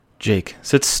Jake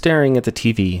sits staring at the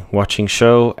TV, watching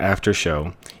show after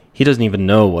show. He doesn't even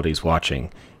know what he's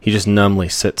watching. He just numbly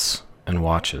sits and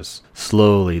watches.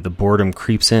 Slowly, the boredom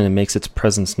creeps in and makes its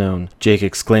presence known. Jake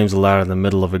exclaims aloud in the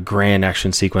middle of a grand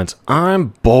action sequence,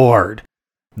 "I'm bored!"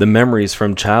 The memories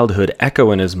from childhood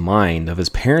echo in his mind of his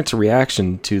parents'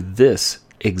 reaction to this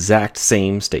exact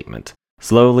same statement.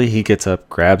 Slowly, he gets up,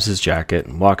 grabs his jacket,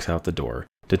 and walks out the door,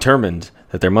 determined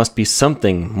that there must be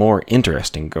something more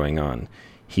interesting going on.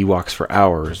 He walks for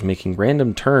hours, making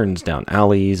random turns down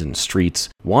alleys and streets,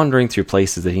 wandering through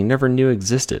places that he never knew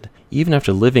existed, even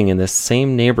after living in this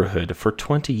same neighborhood for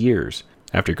 20 years.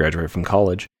 After graduating from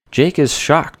college, Jake is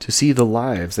shocked to see the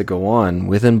lives that go on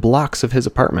within blocks of his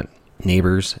apartment.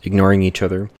 Neighbors ignoring each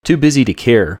other, too busy to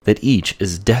care that each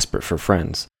is desperate for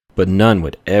friends, but none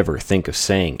would ever think of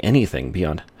saying anything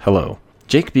beyond hello.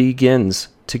 Jake begins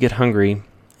to get hungry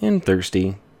and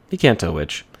thirsty. He can't tell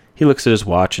which. He looks at his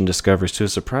watch and discovers to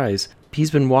his surprise he's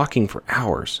been walking for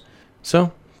hours.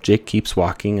 So Jake keeps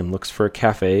walking and looks for a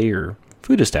cafe or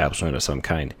food establishment of some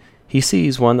kind. He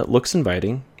sees one that looks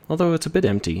inviting, although it's a bit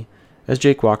empty. As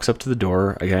Jake walks up to the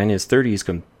door, a guy in his 30s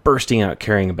comes bursting out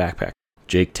carrying a backpack.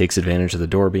 Jake takes advantage of the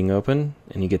door being open,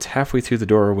 and he gets halfway through the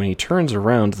door when he turns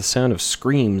around to the sound of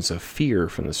screams of fear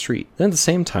from the street. Then at the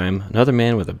same time, another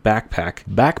man with a backpack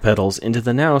backpedals into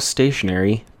the now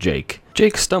stationary Jake.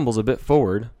 Jake stumbles a bit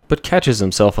forward, but catches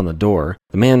himself on the door.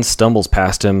 The man stumbles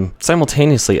past him.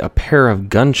 Simultaneously, a pair of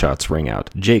gunshots ring out.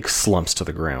 Jake slumps to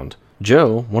the ground.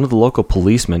 Joe, one of the local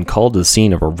policemen, called to the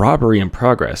scene of a robbery in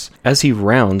progress. As he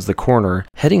rounds the corner,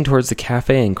 heading towards the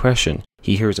cafe in question,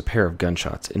 he hears a pair of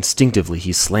gunshots. Instinctively,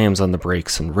 he slams on the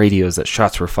brakes and radios that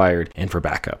shots were fired and for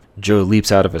backup. Joe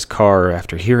leaps out of his car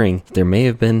after hearing there may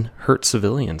have been hurt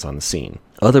civilians on the scene.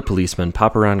 Other policemen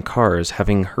pop around cars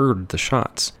having heard the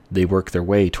shots. They work their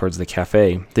way towards the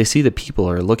cafe. They see that people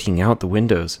are looking out the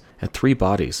windows at 3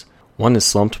 bodies. One is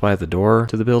slumped by the door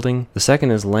to the building. The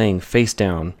second is laying face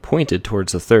down, pointed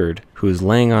towards the third, who is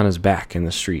laying on his back in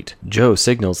the street. Joe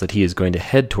signals that he is going to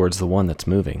head towards the one that's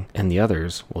moving, and the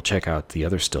others will check out the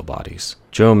other still bodies.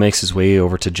 Joe makes his way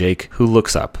over to Jake, who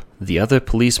looks up. The other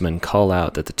policemen call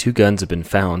out that the 2 guns have been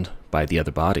found by the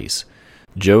other bodies.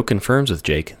 Joe confirms with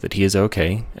Jake that he is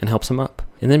okay and helps him up,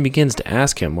 and then begins to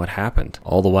ask him what happened.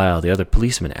 All the while, the other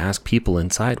policemen ask people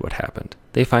inside what happened.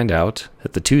 They find out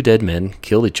that the 2 dead men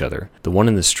killed each other. The one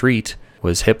in the street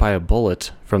was hit by a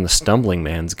bullet from the stumbling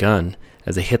man's gun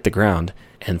as they hit the ground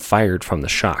and fired from the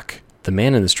shock. The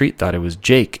man in the street thought it was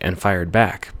Jake and fired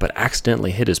back, but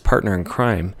accidentally hit his partner in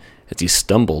crime as he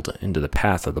stumbled into the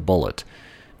path of the bullet.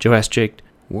 Joe asks Jake,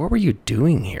 "What were you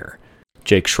doing here?"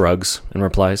 Jake shrugs and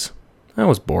replies, "I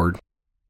was bored."